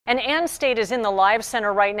And Ann State is in the Live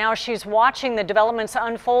Center right now. She's watching the developments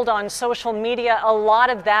unfold on social media. A lot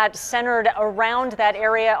of that centered around that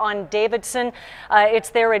area on Davidson. It's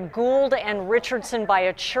there at Gould and Richardson by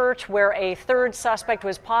a church where a third suspect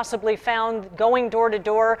was possibly found, going door to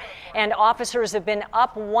door. And officers have been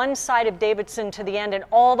up one side of Davidson to the end and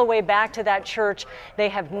all the way back to that church. They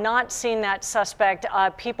have not seen that suspect.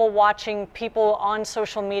 People watching, people on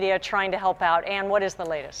social media trying to help out. Ann, what is the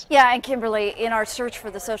latest? Yeah, and Kimberly, in our search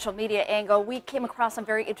for the social media angle, we came across some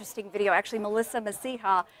very interesting video. Actually, Melissa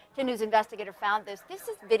Masiha, 10 News investigator, found this. This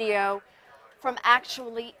is video from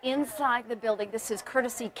actually inside the building. This is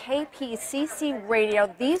courtesy KPCC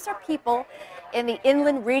radio. These are people in the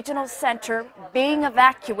Inland Regional Center being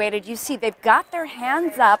evacuated. You see, they've got their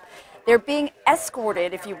hands up. They're being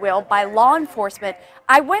escorted, if you will, by law enforcement.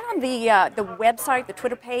 I went on the website, the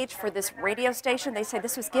Twitter page for this radio station. They say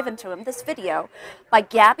this was given to them, this video, by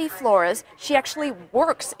Gabby Flores. She actually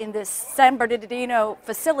works in this San Bernardino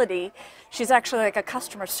facility. She's actually like a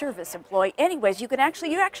customer service employee. Anyways, you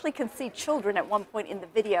actually can see children at one point in the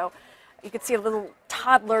video. You can see a little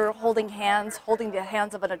toddler holding the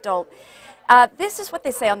hands of an adult. This is what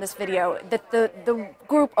they say on this video, that the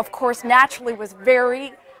group, of course, naturally was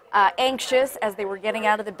very anxious as they were getting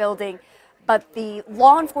out of the building, but the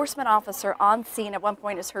law enforcement officer on scene at one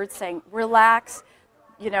point is heard saying, relax,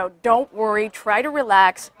 don't worry, try to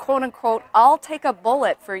relax, quote unquote, I'll take a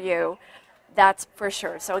bullet for you, that's for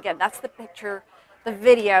sure. So again, that's the picture, the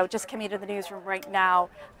video just coming into the newsroom right now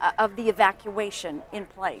of the evacuation in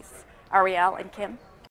place. Ariel and Kim?